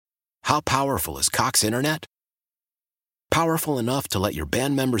How powerful is Cox Internet? Powerful enough to let your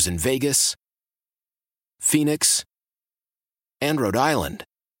band members in Vegas, Phoenix, and Rhode Island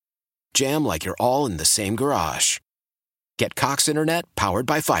jam like you're all in the same garage. Get Cox Internet powered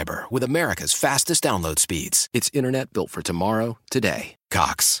by fiber with America's fastest download speeds. It's internet built for tomorrow, today.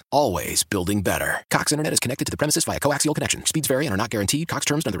 Cox, always building better. Cox Internet is connected to the premises via coaxial connection. Speeds vary and are not guaranteed. Cox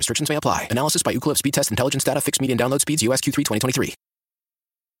terms and other restrictions may apply. Analysis by Ookla Speed Test Intelligence Data. Fixed median download speeds. US Q3 2023.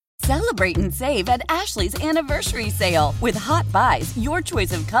 Celebrate and save at Ashley's Anniversary Sale. With Hot Buys, your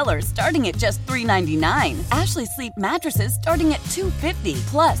choice of colors starting at just $3.99. Ashley Sleep mattresses starting at $2.50.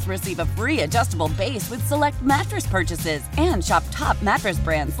 Plus, receive a free adjustable base with select mattress purchases. And shop top mattress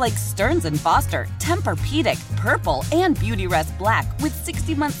brands like Stearns & Foster, Tempur-Pedic, Purple, and Beautyrest Black with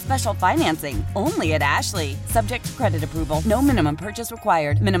 60-month special financing. Only at Ashley. Subject to credit approval. No minimum purchase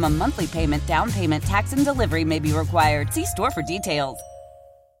required. Minimum monthly payment, down payment, tax, and delivery may be required. See store for details.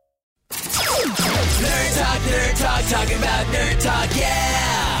 Nerd Talk, talking about Nerd Talk,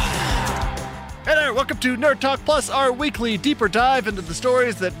 yeah! Hey there, welcome to Nerd Talk Plus, our weekly deeper dive into the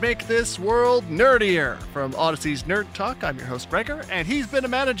stories that make this world nerdier. From Odyssey's Nerd Talk, I'm your host, Breaker, and he's been a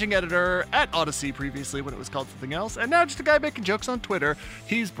managing editor at Odyssey previously when it was called something else, and now just a guy making jokes on Twitter.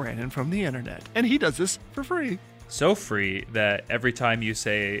 He's Brandon from the internet, and he does this for free. So free that every time you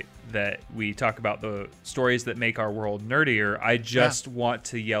say that we talk about the stories that make our world nerdier, I just want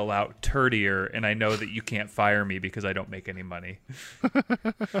to yell out turdier, and I know that you can't fire me because I don't make any money.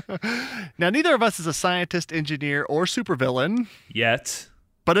 Now, neither of us is a scientist, engineer, or supervillain. Yet.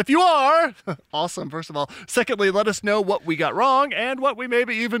 But if you are, awesome, first of all. Secondly, let us know what we got wrong and what we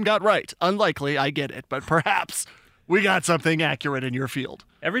maybe even got right. Unlikely, I get it, but perhaps we got something accurate in your field.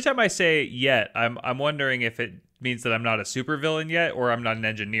 Every time I say yet, I'm wondering if it means that I'm not a supervillain yet or I'm not an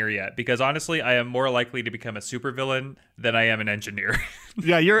engineer yet. Because honestly, I am more likely to become a supervillain than I am an engineer.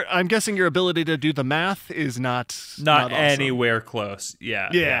 Yeah, I'm guessing your ability to do the math is not awesome. Anywhere close. Yeah.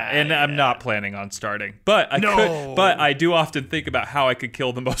 And I'm not planning on starting. But I do often think about how I could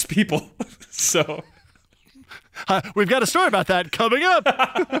kill the most people. So we've got a story about that coming up.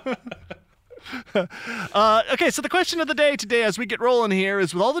 Okay, so the question of the day today as we get rolling here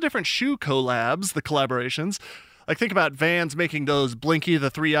is, with all the different shoe collabs, the collaborations, like think about Vans making those Blinky the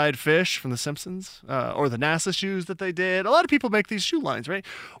three-eyed fish from The Simpsons, or the NASA shoes that they did. A lot of people make these shoe lines, right?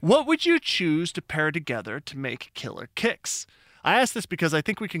 What would you choose to pair together to make killer kicks? I ask this because I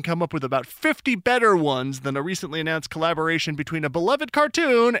think we can come up with about 50 better ones than a recently announced collaboration between a beloved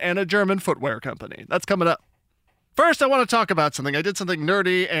cartoon and a German footwear company. That's coming up. First, I want to talk about something. I did something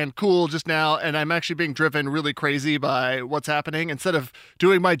nerdy and cool just now, and I'm actually being driven really crazy by what's happening. Instead of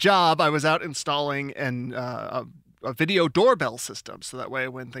doing my job, I was out installing a video doorbell system. So that way,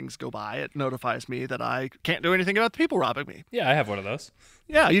 when things go by, it notifies me that I can't do anything about the people robbing me. yeah, I have one of those.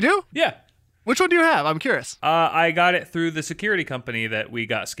 Yeah, you do? Yeah. Which one do you have? I'm curious. I got it through the security company that we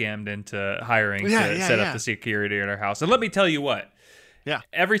got scammed into hiring to set up the security in our house. And let me tell you what. Yeah.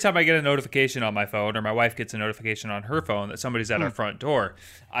 Every time I get a notification on my phone, or my wife gets a notification on her phone that somebody's at our front door,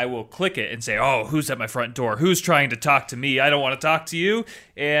 I will click it and say, oh, who's at my front door? Who's trying to talk to me? I don't want to talk to you.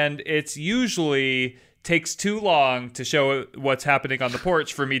 And it's usually takes too long to show what's happening on the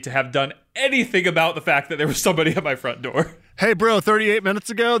porch for me to have done anything about the fact that there was somebody at my front door. Hey, bro, 38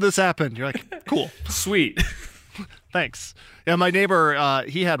 minutes ago, this happened. You're like, cool. Sweet. Thanks. Yeah, my neighbor,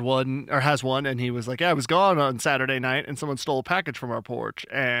 he had one, or has one, and he was like, yeah, I was gone on Saturday night, and someone stole a package from our porch.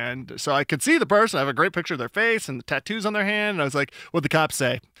 And so I could see the person. I have a great picture of their face and the tattoos on their hand. And I was like, what'd the cops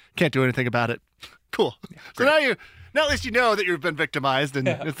say? Can't do anything about it. Cool. Yeah, so now at least you know that you've been victimized, and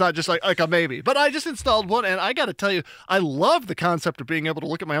it's not just like a maybe. But I just installed one, and I got to tell you, I love the concept of being able to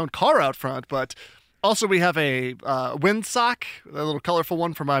look at my own car out front, but also, we have a windsock, a little colorful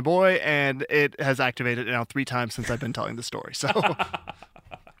one for my boy, and it has activated now 3 times since I've been telling the story. So,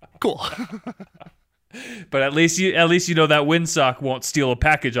 cool. But at least you know that windsock won't steal a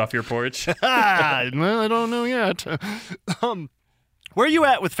package off your porch. Well, I don't know yet. Where are you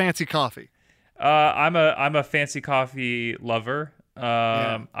at with fancy coffee? I'm a fancy coffee lover.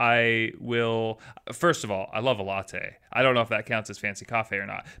 I will, first of all, I love a latte. I don't know if that counts as fancy coffee or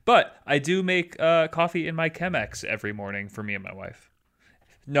not, but I do make coffee in my Chemex every morning for me and my wife.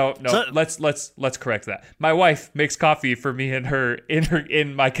 No, let's correct that. My wife makes coffee for me and her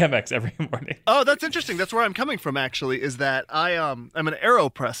in my Chemex every morning. Oh, that's interesting. That's where I'm coming from, actually, is that I'm an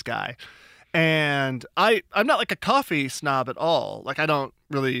AeroPress guy. And I'm not like a coffee snob at all. Like, I don't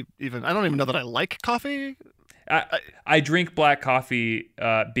even know that I like coffee. I drink black coffee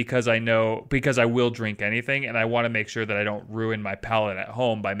because I will drink anything, and I want to make sure that I don't ruin my palate at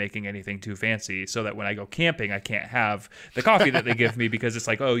home by making anything too fancy, so that when I go camping, I can't have the coffee that they give me because it's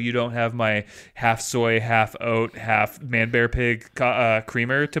like, oh, you don't have my half soy, half oat, half Man Bear Pig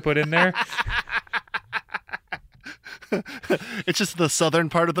creamer to put in there. It's just the southern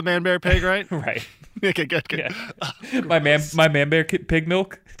part of the Man Bear Pig, right? Right. Okay, good. Yeah. My Man Bear Pig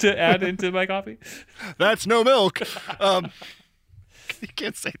milk to add into my coffee. That's no milk. You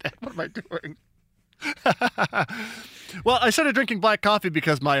can't say that. What am I doing? Well, I started drinking black coffee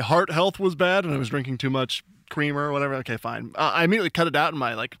because my heart health was bad and I was drinking too much creamer or whatever. Okay, fine. I immediately cut it out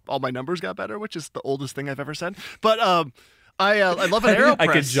and all my numbers got better, which is the oldest thing I've ever said. But I love an AeroPress. I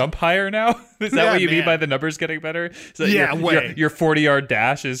could jump higher now. Is that what you mean by the numbers getting better? So yeah, your 40-yard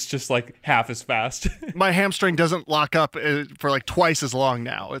dash is just like half as fast. My hamstring doesn't lock up for like twice as long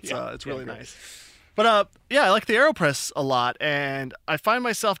now. It's really nice. But I like the AeroPress a lot, and I find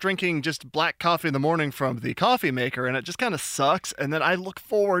myself drinking just black coffee in the morning from the coffee maker, and it just kind of sucks. And then I look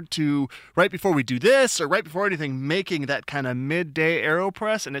forward to, right before we do this or right before anything, making that kind of midday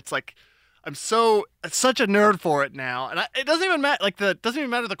AeroPress, and it's like, I'm such a nerd for it now, and it doesn't even matter. It doesn't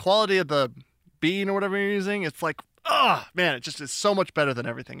even matter the quality of the bean or whatever you're using. It's like, man, it just is so much better than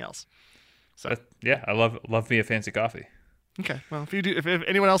everything else. So yeah, I love me a fancy coffee. Okay, well, if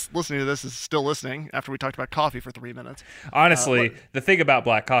anyone else listening to this is still listening after we talked about coffee for 3 minutes. Honestly, the thing about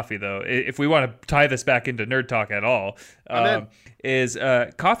black coffee, though, if we want to tie this back into nerd talk at all, is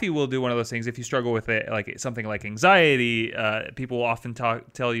coffee will do one of those things. If you struggle with it, like something like anxiety, people will often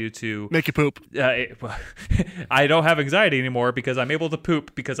tell you to make you poop. I don't have anxiety anymore because I'm able to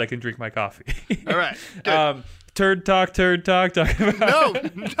poop because I can drink my coffee. All right. Turd talk. Talk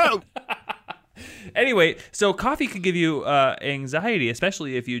about No. Anyway, so coffee can give you anxiety,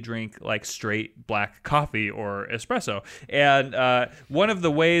 especially if you drink like straight black coffee or espresso. And one of the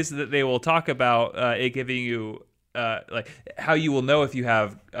ways that they will talk about it giving you like how you will know if you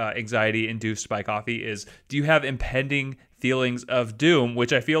have anxiety induced by coffee is, do you have impending feelings of doom,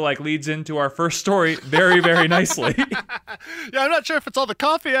 which I feel like leads into our first story very, very nicely. Yeah, I'm not sure if it's all the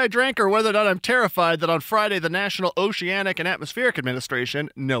coffee I drank or whether or not I'm terrified that on Friday, the National Oceanic and Atmospheric Administration,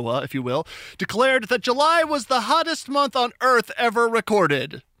 NOAA, if you will, declared that July was the hottest month on Earth ever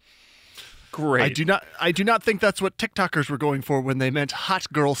recorded. Great. I do not think that's what TikTokers were going for when they meant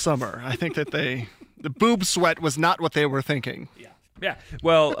hot girl summer. I think that the boob sweat was not what they were thinking. Yeah.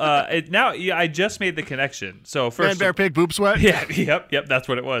 Well, I just made the connection. So first, Man Bear Pig boob sweat. Yeah. Yep. That's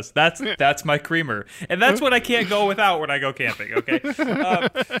what it was. That's my creamer, and that's what I can't go without when I go camping. Okay.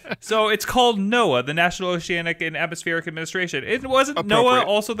 So it's called NOAA, the National Oceanic and Atmospheric Administration. It wasn't Noah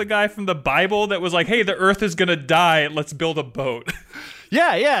also the guy from the Bible that was like, "Hey, the Earth is gonna die. Let's build a boat."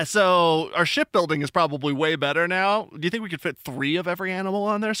 Yeah. So our shipbuilding is probably way better now. Do you think we could fit 3 of every animal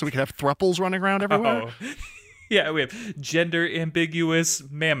on there so we could have thruples running around everywhere? Oh. Yeah, we have gender ambiguous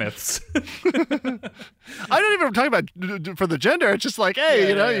mammoths. I don't even talk about for the gender. It's just like, hey,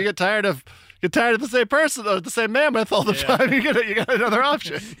 you get tired of the same person or the same mammoth all the time. You got another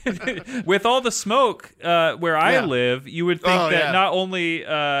option. With all the smoke where I live, you would think that not only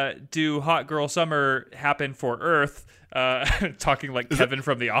do hot girl summer happen for Earth. Talking like Kevin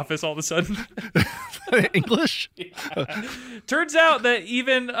from The Office all of a sudden. English? Yeah. Turns out that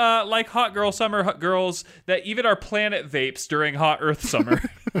even like hot girl summer girls, that even our planet vapes during hot Earth summer.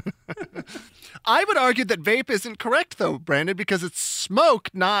 I would argue that vape isn't correct, though, Brandon, because it's smoke,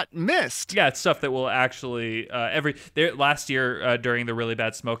 not mist. Yeah, it's stuff that will actually last year during the really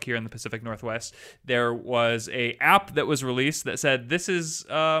bad smoke here in the Pacific Northwest, there was a app that was released that said this is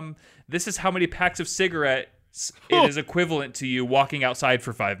how many packs of cigarettes it is equivalent to you walking outside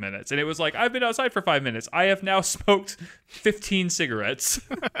for 5 minutes. And it was like, I've been outside for 5 minutes. I have now smoked 15 cigarettes.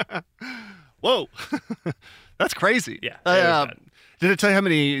 Whoa. That's crazy. Yeah. Did it tell you how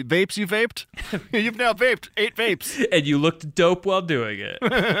many vapes you vaped? You've now vaped 8 vapes. And you looked dope while doing it.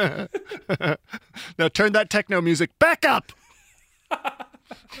 Now turn that techno music back up.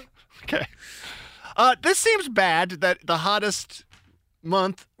 Okay. This seems bad that the hottest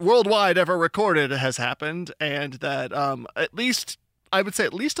month worldwide ever recorded has happened, and that at least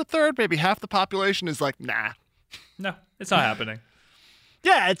a third, maybe half the population is like, nah. No, it's not happening.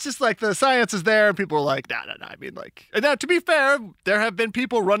 Yeah, it's just like the science is there, and people are like, nah. I mean, like, and now to be fair, there have been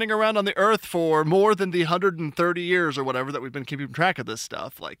people running around on the Earth for more than the 130 years or whatever that we've been keeping track of this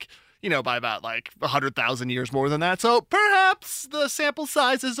stuff, like, by about like 100,000 years more than that. So perhaps the sample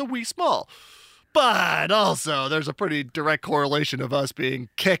size is a wee small. But also, there's a pretty direct correlation of us being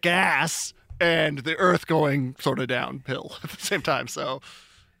kick-ass and the Earth going sort of downhill at the same time. So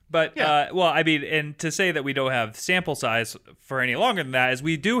But, Yeah. well, I mean, and to say that we don't have sample size for any longer than that is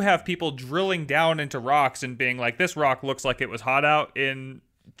we do have people drilling down into rocks and being like, this rock looks like it was hot out in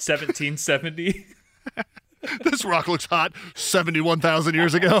 1770. This rock looks hot 71,000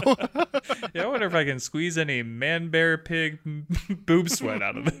 years ago. Yeah, I wonder if I can squeeze any man, bear, pig boob sweat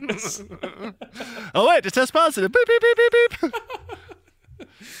out of this. Oh, wait, it says positive. Beep, beep, beep, beep, beep.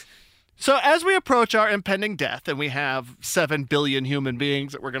 So as we approach our impending death, and we have 7 billion human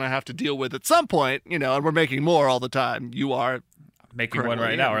beings that we're going to have to deal with at some point, and we're making more all the time. You are Making one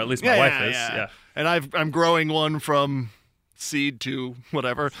right now, or at least my wife is. yeah. Yeah. And I'm growing one from seed to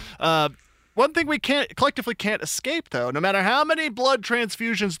whatever. One thing we collectively can't escape, though, no matter how many blood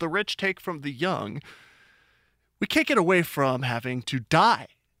transfusions the rich take from the young, we can't get away from having to die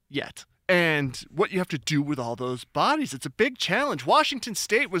yet. And what you have to do with all those bodies, it's a big challenge. Washington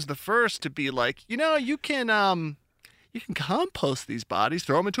State was the first to be like, you can compost these bodies,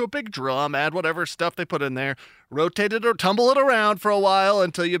 throw them into a big drum, add whatever stuff they put in there, rotate it or tumble it around for a while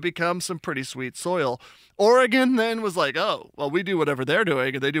until you become some pretty sweet soil. Oregon then was like, oh, well, we do whatever they're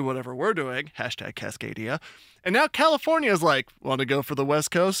doing and they do whatever we're doing. Hashtag Cascadia. And now California is like, want to go for the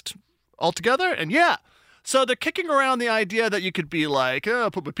West Coast altogether? And yeah. So they're kicking around the idea that you could be like,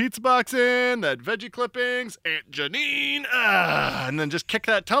 put my pizza box in, that veggie clippings, Aunt Janine, and then just kick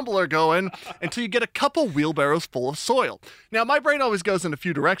that tumbler going until you get a couple wheelbarrows full of soil. Now, my brain always goes in a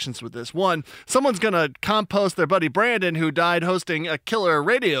few directions with this. One, someone's going to compost their buddy Brandon, who died hosting a killer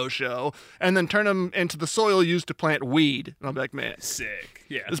radio show, and then turn him into the soil used to plant weed. And I'm like, man, Sick.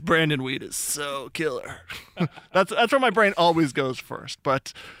 Yeah. this Brandon weed is so killer. That's where my brain always goes first.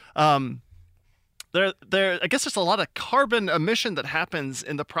 But I guess there's a lot of carbon emission that happens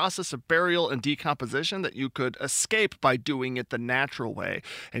in the process of burial and decomposition that you could escape by doing it the natural way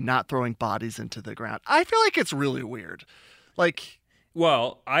and not throwing bodies into the ground. I feel like it's really weird. Like,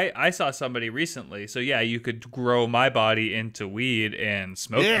 Well, I saw somebody recently. So, yeah, you could grow my body into weed and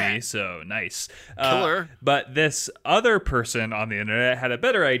smoke me. So, nice. Killer. But this other person on the internet had a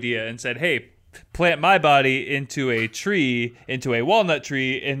better idea and said, hey, plant my body into a tree, into a walnut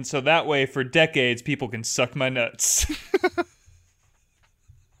tree, and so that way for decades people can suck my nuts.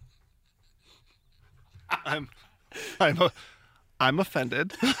 I'm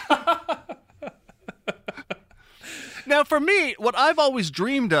offended. Now, for me, what I've always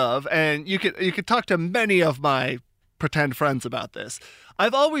dreamed of, and you could talk to many of my pretend friends about this,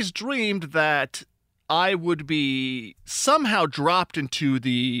 I've always dreamed that I would be somehow dropped into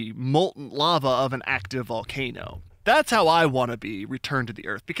the molten lava of an active volcano. That's how I want to be returned to the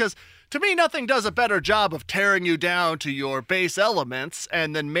earth, because to me, nothing does a better job of tearing you down to your base elements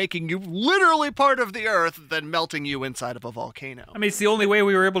and then making you literally part of the earth than melting you inside of a volcano. I mean, it's the only way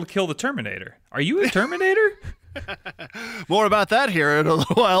we were able to kill the Terminator. Are you a Terminator? More about that here in a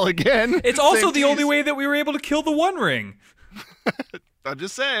little while again. It's also Same the only tease. way that we were able to kill the One Ring. I'm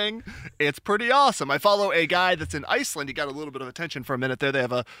just saying, it's pretty awesome. I follow a guy that's in Iceland. He got a little bit of attention for a minute there. They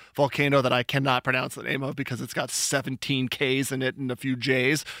have a volcano that I cannot pronounce the name of because it's got 17 Ks in it and a few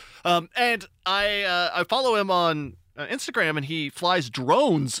Js. And I follow him on Instagram, and he flies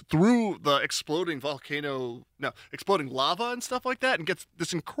drones through the exploding lava and stuff like that, and gets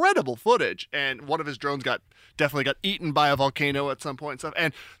this incredible footage. And one of his drones definitely got eaten by a volcano at some point and stuff.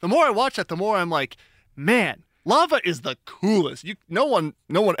 And the more I watch that, the more I'm like, man, lava is the coolest. No one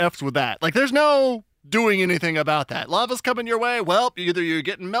F's with that. Like, there's no doing anything about that. Lava's coming your way. Well, either you're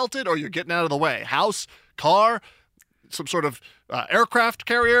getting melted or you're getting out of the way. House, car, some sort of aircraft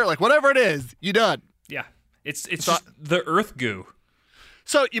carrier, like whatever it is, you done. Yeah. It's just the earth goo.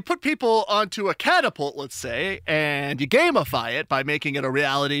 So you put people onto a catapult, let's say, and you gamify it by making it a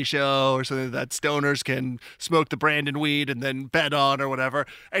reality show or something that stoners can smoke the Brandon weed and then bet on or whatever,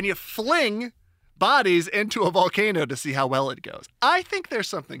 and you fling bodies into a volcano to see how well it goes. I think there's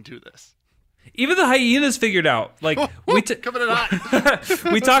something to this. Even the hyenas figured out. Like coming in hot.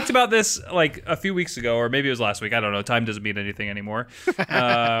 we talked about this like a few weeks ago, or maybe it was last week. I don't know. Time doesn't mean anything anymore,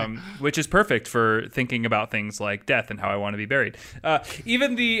 which is perfect for thinking about things like death and how I want to be buried.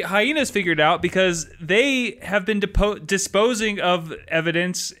 Even the hyenas figured out because they have been disposing of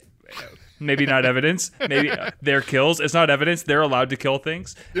evidence. Maybe not evidence. Maybe their kills. It's not evidence. They're allowed to kill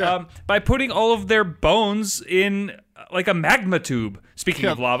things. Yeah. By putting all of their bones in like a magma tube. Speaking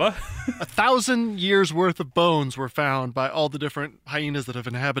of lava. 1,000 years worth of bones were found by all the different hyenas that have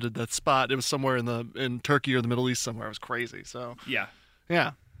inhabited that spot. It was somewhere in Turkey or the Middle East somewhere. It was crazy. So yeah.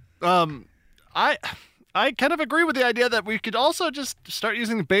 I kind of agree with the idea that we could also just start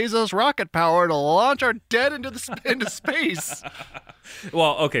using Bezos rocket power to launch our dead into space.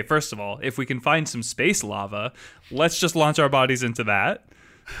 Well, okay, first of all, if we can find some space lava, let's just launch our bodies into that.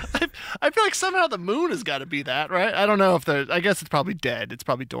 I feel like somehow the moon has got to be that, right? I don't know if I guess it's probably dead. It's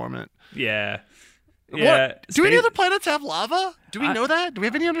probably dormant. Yeah. Do any other planets have lava? Do we know that? Do we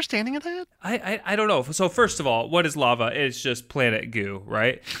have any understanding of that? I don't know. So first of all, what is lava? It's just planet goo,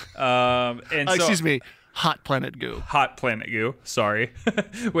 right? Excuse me, hot planet goo. Hot planet goo. Sorry,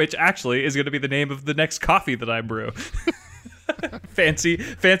 which actually is going to be the name of the next coffee that I brew.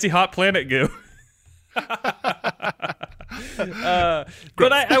 fancy hot planet goo. But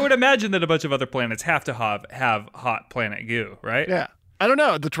I would imagine that a bunch of other planets have to have hot planet goo, right? Yeah. I don't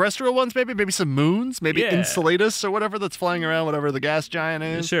know. The terrestrial ones, maybe some moons, maybe Enceladus or whatever that's flying around, whatever the gas giant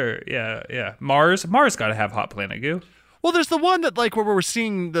is. Sure, yeah. Mars got to have hot planet goo. Well, there's the one that like where we're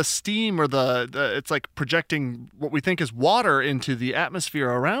seeing the steam or the it's like projecting what we think is water into the atmosphere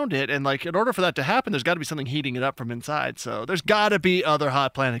around it, and like in order for that to happen, there's got to be something heating it up from inside. So there's got to be other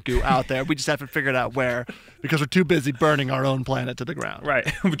hot planet goo out there. We just haven't figured out where because we're too busy burning our own planet to the ground.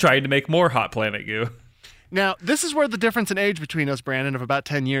 Right, we're trying to make more hot planet goo. Now, this is where the difference in age between us, Brandon, of about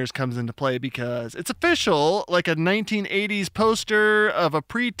 10 years comes into play because it's official, like a 1980s poster of a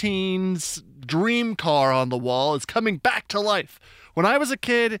preteen's dream car on the wall is coming back to life. When I was a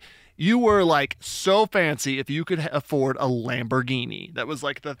kid, you were like so fancy if you could afford a Lamborghini. That was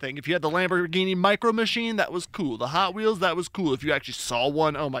like the thing. If you had the Lamborghini Micro Machine, that was cool. The Hot Wheels, that was cool. If you actually saw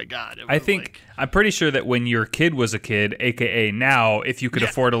one, oh my God. I'm pretty sure that when your kid was a kid, aka now, if you could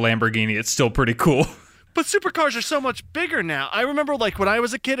afford a Lamborghini, it's still pretty cool. But supercars are so much bigger now. I remember, like, when I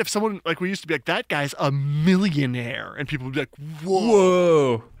was a kid, if someone, like, we used to be like, that guy's a millionaire. And people would be like,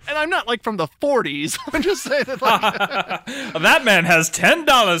 whoa. And I'm not, like, from the 40s. I'm just saying that, like... that man has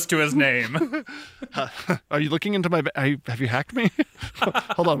 $10 to his name. Are you looking into my... have you hacked me?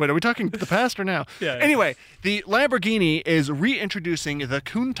 Hold on, wait, are we talking the past or now? Yeah. Anyway, the Lamborghini is reintroducing the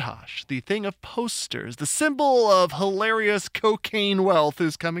Countach, the thing of posters. The symbol of hilarious cocaine wealth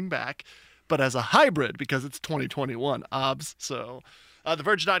is coming back. But as a hybrid, because it's 2021, obs. So,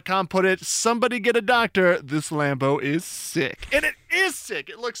 TheVerge.com put it, somebody get a doctor. This Lambo is sick. And it is sick.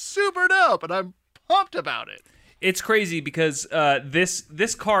 It looks super dope, and I'm pumped about it. It's crazy because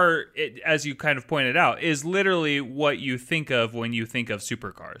this car, as you kind of pointed out, is literally what you think of when you think of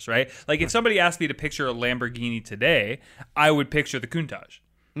supercars, right? Like, if somebody asked me to picture a Lamborghini today, I would picture the Countach.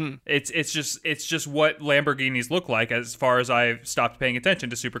 It's just what Lamborghinis look like as far as I've stopped paying attention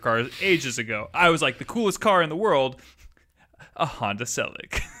to supercars ages ago. I was like, the coolest car in the world, a Honda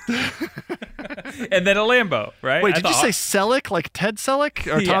Celic. And then a Lambo, right? Wait, did you say Selleck, like Ted Selleck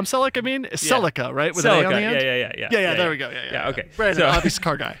or Tom Selleck? I mean, Celica, right? With an A on the end? Yeah, there we go. Yeah. Okay. Brandon, obvious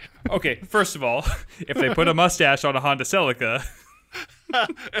car guy. Okay, first of all, if they put a mustache on a Honda Celica,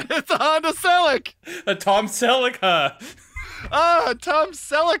 it's a Honda Celic. A Tom Celica. Tom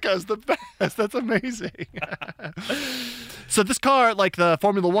Celica's the best. That's amazing. So this car, like the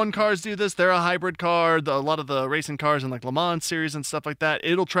Formula One cars do this, they're a hybrid car. A lot of the racing cars in like Le Mans series and stuff like that,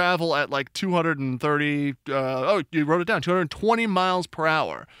 it'll travel at like 230, you wrote it down, 220 miles per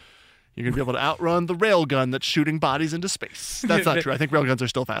hour. You're going to be able to outrun the railgun that's shooting bodies into space. That's not true. I think railguns are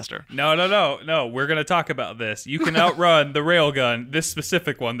still faster. No. We're going to talk about this. You can outrun the railgun, this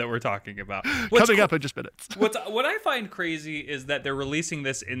specific one that we're talking about. Coming up in just minutes. What I find crazy is that they're releasing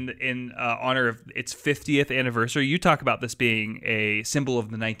this in honor of its 50th anniversary. You talk about this being a symbol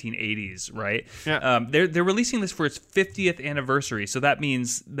of the 1980s, right? Yeah. They're releasing this for its 50th anniversary. So that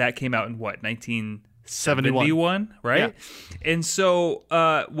means that came out in what, 1971, right? Yeah. And so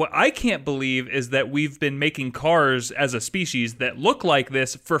what I can't believe is that we've been making cars as a species that look like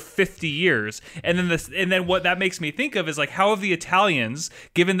this for 50 years. And then what that makes me think of is like, how have the Italians,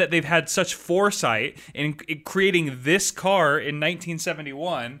 given that they've had such foresight in creating this car in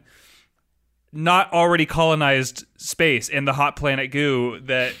 1971, not already colonized space and the hot planet goo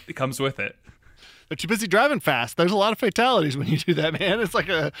that comes with it? They're too busy driving fast. There's a lot of fatalities when you do that, man.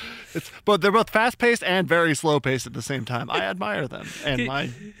 But they're both fast-paced and very slow-paced at the same time. I admire them and my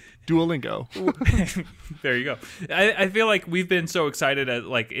Duolingo. There you go. I feel like we've been so excited at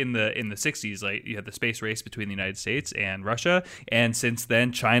like in the 60s, like you had the space race between the United States and Russia, and since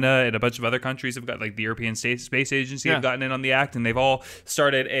then China and a bunch of other countries have got, like the European Space Agency have gotten in on the act, and they've all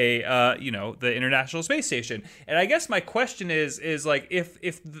started the International Space Station. And I guess my question is like if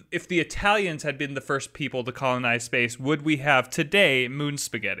the Italians had been the first people to colonize space, would we have today moon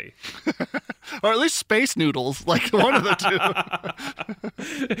spaghetti? Or at least space noodles, like one of the two.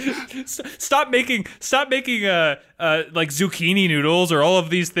 Stop making like zucchini noodles or all of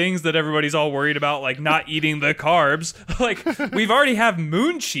these things that everybody's all worried about, like not eating the carbs. Like, we've already have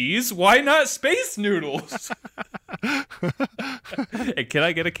moon cheese. Why not space noodles? And can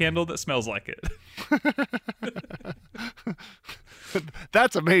I get a candle that smells like it?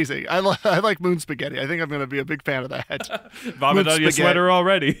 That's amazing. I like moon spaghetti. I think I'm going to be a big fan of that. Vomit on your sweater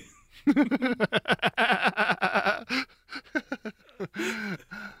already. All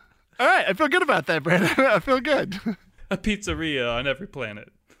right, I feel good about that, Brandon. I feel good. A pizzeria on every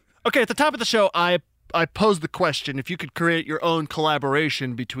planet. Okay, at the top of the show, I posed the question, if you could create your own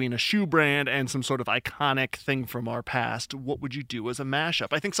collaboration between a shoe brand and some sort of iconic thing from our past, what would you do as a mashup?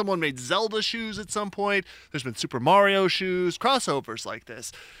 I think someone made Zelda shoes at some point. There's been Super Mario shoes, crossovers like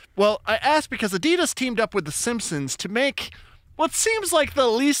this. Well, I asked because Adidas teamed up with The Simpsons to make what seems like the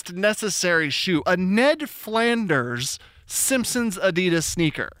least necessary shoe, a Ned Flanders Simpsons Adidas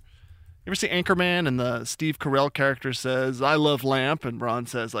sneaker. You ever see Anchorman and the Steve Carell character says, "I love lamp," and Ron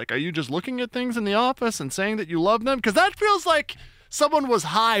says, like, "Are you just looking at things in the office and saying that you love them?" Because that feels like someone was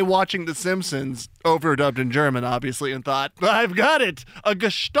high watching The Simpsons, overdubbed in German, obviously, and thought, "I've got it, a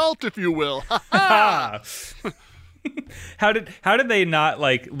gestalt, if you will." How did they not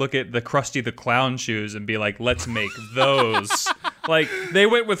like look at the Krusty the Clown shoes and be like, let's make those? Like they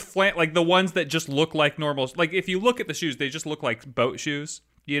went with like the ones that just look like normal. Like if you look at the shoes, they just look like boat shoes,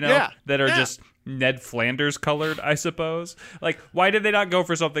 that are just Ned Flanders colored, I suppose. Like why did they not go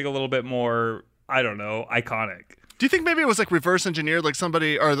for something a little bit more, I don't know, iconic? Do you think maybe it was like reverse engineered, like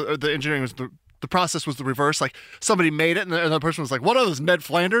somebody, or the engineering was the process was the reverse, like somebody made it and the person was like, "What are those Ned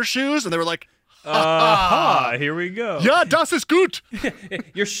Flanders shoes?" And they were like, here we go. "Yeah, das ist gut."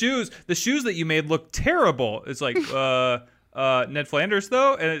 Your shoes, the shoes that you made look terrible. It's like, Ned Flanders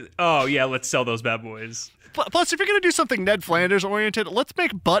though? And let's sell those bad boys. Plus, if you're going to do something Ned Flanders oriented, let's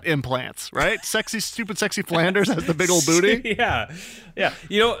make butt implants, right? Stupid sexy Flanders has the big old booty. Yeah.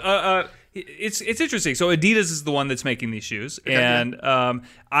 It's interesting. So Adidas is the one that's making these shoes. And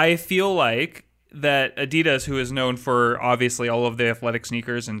I feel like that Adidas, who is known for obviously all of the athletic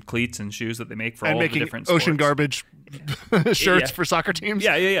sneakers and cleats and shoes that they make for all of the different sports. Ocean garbage shirts for soccer teams.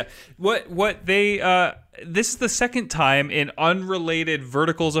 Yeah. What they this is the second time in unrelated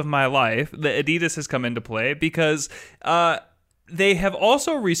verticals of my life that Adidas has come into play because they have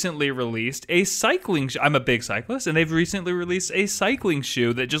also recently released a cycling I'm a big cyclist, and they've recently released a cycling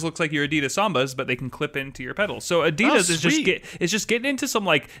shoe that just looks like your Adidas Sambas, but they can clip into your pedals. So Adidas is just getting into some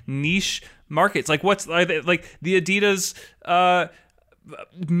like niche markets. Like what's like the Adidas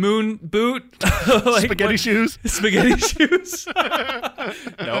moon boot, like spaghetti shoes. Spaghetti shoes.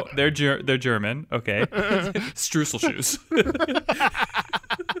 No, they're German. Okay, streusel shoes.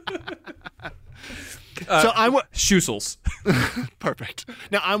 So Shoesels. Perfect.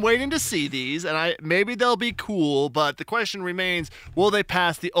 Now I'm waiting to see these, and maybe they'll be cool, but the question remains: will they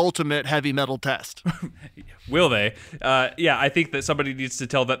pass the ultimate heavy metal test? Will they? I think that somebody needs to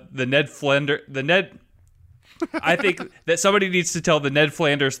tell I think that somebody needs to tell the Ned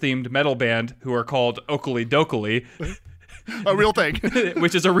Flanders themed metal band, who are called Oakley Dokley, a real thing,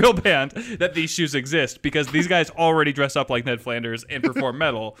 which is a real band, that these shoes exist because these guys already dress up like Ned Flanders and perform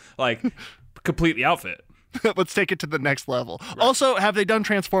metal, like complete the outfit. Let's take it to the next level. Right. Also, have they done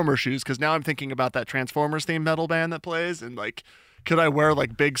Transformers shoes? Because now I'm thinking about that Transformers themed metal band that plays, and like, could I wear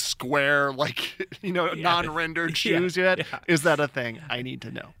like big square, like, non-rendered shoes yet? Yeah. Is that a thing? I need to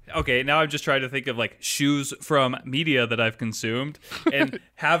know. Okay, now I'm just trying to think of like shoes from media that I've consumed. And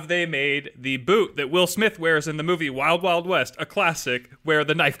have they made the boot that Will Smith wears in the movie Wild Wild West, a classic, where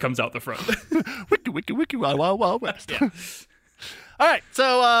the knife comes out the front? Wiki, wiki, wiki, wild, wild, wild west. Yeah. All right,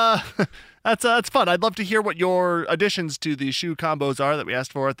 so that's fun. I'd love to hear what your additions to the shoe combos are that we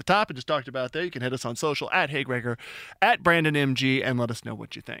asked for at the top and just talked about there. You can hit us on social at HeyGregor, at BrandonMG, and let us know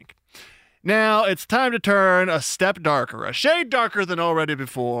what you think. Now it's time to turn a step darker, a shade darker than already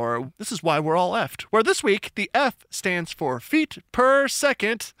before. This is why we're all F'd, where this week the F stands for feet per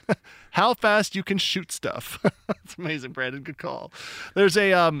second. How fast you can shoot stuff. That's amazing, Brandon. Good call. There's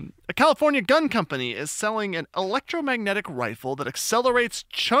a California gun company is selling an electromagnetic rifle that accelerates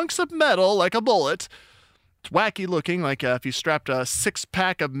chunks of metal like a bullet. It's wacky looking, like if you strapped a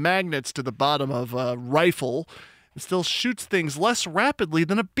 6-pack of magnets to the bottom of a rifle. It still shoots things less rapidly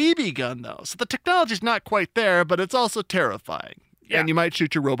than a BB gun, though. So the technology's not quite there, but it's also terrifying. Yeah. And you might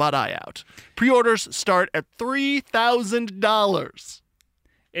shoot your robot eye out. Pre-orders start at $3,000.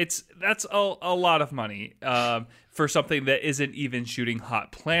 That's a lot of money for something that isn't even shooting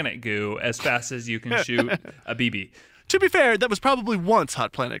hot planet goo as fast as you can shoot a BB. To be fair, that was probably once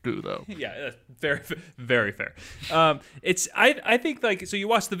hot planet goo, though. Yeah, very, very fair. I think like, so you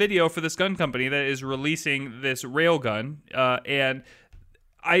watch the video for this gun company that is releasing this rail gun, and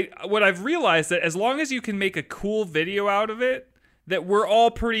what I've realized that as long as you can make a cool video out of it, that we're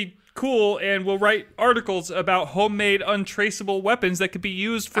all pretty cool and will write articles about homemade untraceable weapons that could be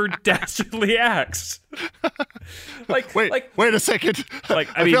used for dastardly acts. Wait a second. I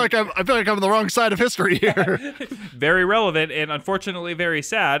feel like I'm on the wrong side of history here. Very relevant and unfortunately very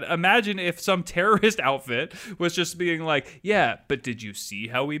sad. Imagine if some terrorist outfit was just being like, yeah, but did you see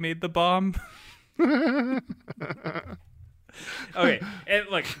how we made the bomb? Okay, and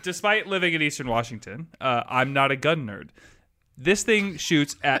despite living in Eastern Washington, I'm not a gun nerd. This thing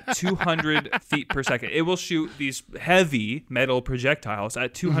shoots at 200 feet per second. It will shoot these heavy metal projectiles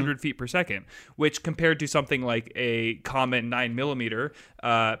at 200 feet per second, which compared to something like a common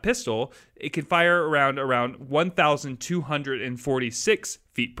 9mm pistol, it can fire around 1,246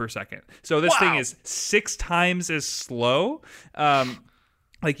 feet per second. So this thing is 6 times as slow.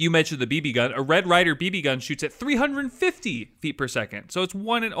 Like you mentioned, the BB gun, a Red Ryder BB gun shoots at 350 feet per second. So it's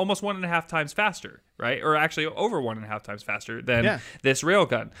almost 1.5 times faster, right? Or actually over 1.5 times faster than this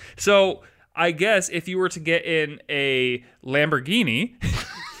railgun. So I guess if you were to get in a Lamborghini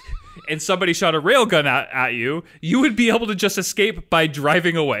and somebody shot a railgun at you, you would be able to just escape by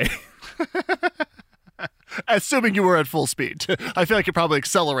driving away. Assuming you were at full speed. I feel like it probably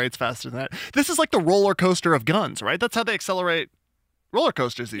accelerates faster than that. This is like the roller coaster of guns, right? That's how they accelerate roller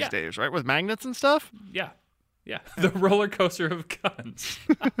coasters these days, right? With magnets and stuff? Yeah. The roller coaster of guns.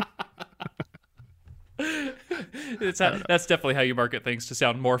 That's definitely how you market things to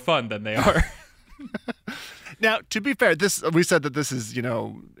sound more fun than they are. Now, to be fair, we said that this is,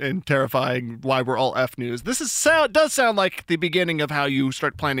 in terrifying why we're all F news. This does sound like the beginning of how you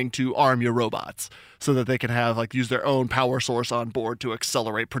start planning to arm your robots so that they can have use their own power source on board to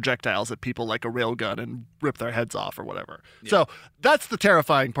accelerate projectiles at people like a railgun and rip their heads off or whatever. Yeah. So that's the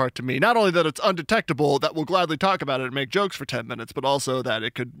terrifying part to me. Not only that it's undetectable, that we'll gladly talk about it and make jokes for 10 minutes, but also that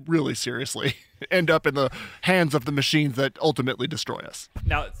it could really seriously end up in the hands of the machines that ultimately destroy us.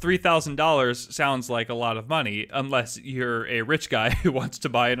 Now, $3,000 sounds like a lot of money unless you're a rich guy who wants to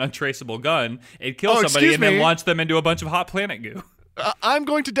buy an untraceable gun and kill somebody and then launch them into a bunch of hot planet goo. I'm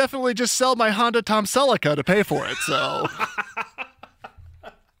going to definitely just sell my Honda Tom Celica to pay for it, so...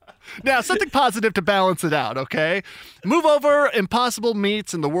 Now, something positive to balance it out, okay? Move over impossible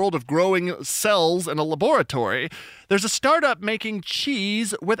meats in the world of growing cells in a laboratory. There's a startup making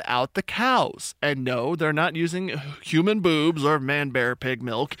cheese without the cows. And no, they're not using human boobs or man-bear pig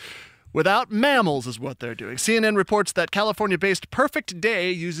milk. Without mammals is what they're doing. CNN reports that California-based Perfect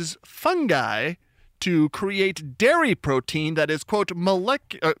Day uses fungi to create dairy protein that is, quote,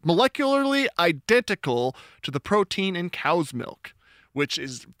 molecularly identical to the protein in cow's milk, which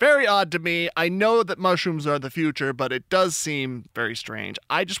is very odd to me. I know that mushrooms are the future, but it does seem very strange.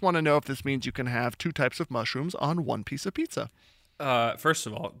 I just want to know if this means you can have 2 types of mushrooms on 1 piece of pizza. First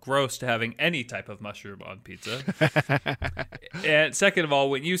of all, gross to having any type of mushroom on pizza. And second of all,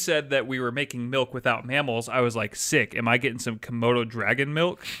 when you said that we were making milk without mammals, I was like, sick. Am I getting some Komodo dragon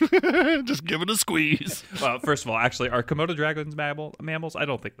milk? Just give it a squeeze. Well, first of all, actually, are Komodo dragons mammals? I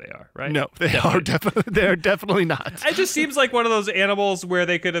don't think they are, right? No, they're definitely not. It just seems like one of those animals where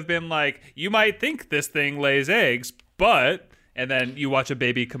they could have been like, you might think this thing lays eggs, but... And then you watch a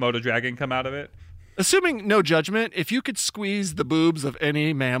baby Komodo dragon come out of it. Assuming no judgment, if you could squeeze the boobs of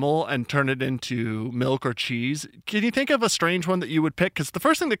any mammal and turn it into milk or cheese, can you think of a strange one that you would pick? Because the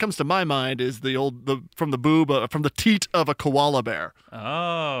first thing that comes to my mind is from the teat of a koala bear.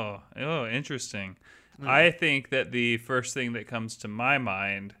 Oh, interesting. I think that the first thing that comes to my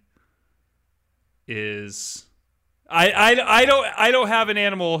mind is I don't have an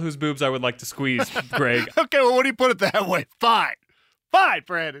animal whose boobs I would like to squeeze, Greg. Okay, well, what do you put it that way? Fine,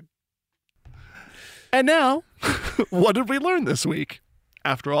 Brandon. And now, what did we learn this week?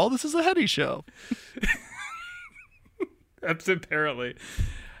 After all, this is a heady show. That's apparently.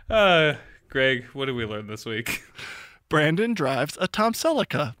 Greg, what did we learn this week? Brandon drives a Tom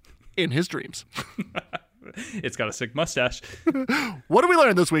Celica in his dreams. It's got a sick mustache. What did we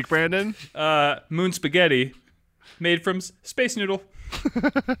learn this week, Brandon? Moon spaghetti made from space noodle.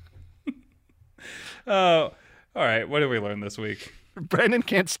 All right, what did we learn this week? Brandon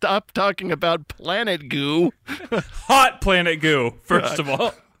can't stop talking about planet goo. Hot planet goo, first of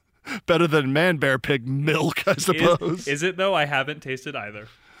all. Better than man-bear pig milk, I suppose. Is it, though? I haven't tasted either.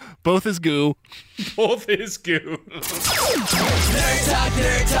 Both is goo. Both is goo. Nerd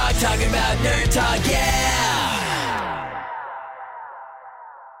talk, talking about nerd talk, yeah!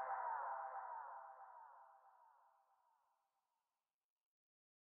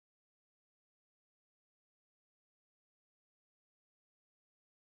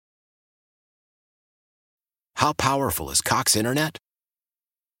 How powerful is Cox Internet?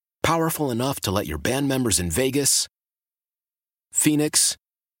 Powerful enough to let your band members in Vegas, Phoenix,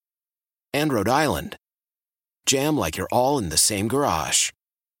 and Rhode Island. Jam like you're all in the same garage.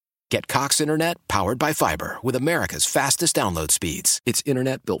 Get Cox Internet powered by fiber with America's fastest download speeds. It's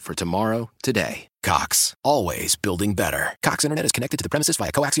internet built for tomorrow, today. Cox, always building better. Cox Internet is connected to the premises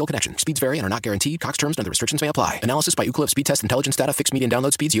via coaxial connection. Speeds vary and are not guaranteed. Cox terms and other restrictions may apply. Analysis by Ookla Speed Test Intelligence Data. Fixed median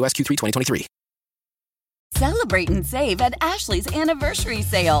download speeds. US Q3 2023. Celebrate and save at Ashley's Anniversary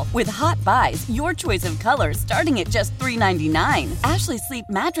Sale. With Hot Buys, your choice of colors starting at just $3.99. Ashley Sleep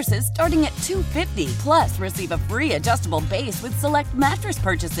mattresses starting at $2.50. Plus, receive a free adjustable base with select mattress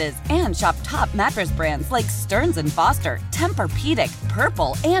purchases. And shop top mattress brands like Stearns & Foster, Tempur-Pedic,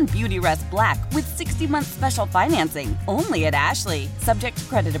 Purple, and Beautyrest Black with 60-month special financing. Only at Ashley. Subject to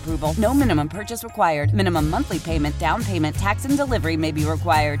credit approval. No minimum purchase required. Minimum monthly payment, down payment, tax, and delivery may be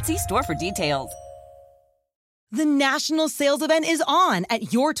required. See store for details. The national sales event is on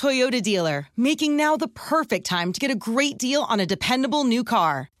at your Toyota dealer, making now the perfect time to get a great deal on a dependable new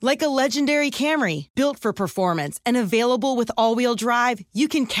car. Like a legendary Camry, built for performance and available with all-wheel drive, you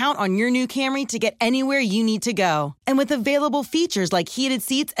can count on your new Camry to get anywhere you need to go. And with available features like heated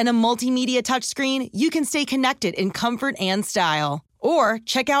seats and a multimedia touchscreen, you can stay connected in comfort and style. Or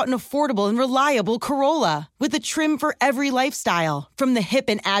check out an affordable and reliable Corolla with a trim for every lifestyle. From the hip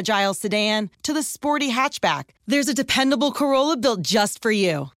and agile sedan to the sporty hatchback, there's a dependable Corolla built just for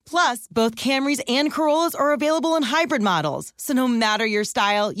you. Plus, both Camrys and Corollas are available in hybrid models, so no matter your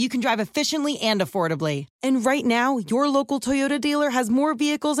style, you can drive efficiently and affordably. And right now, your local Toyota dealer has more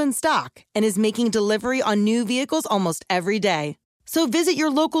vehicles in stock and is making delivery on new vehicles almost every day. So visit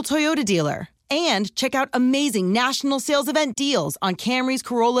your local Toyota dealer. And check out amazing national sales event deals on Camrys,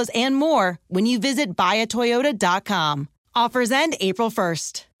 Corollas, and more when you visit buyatoyota.com. Offers end April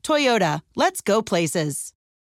 1st. Toyota, let's go places.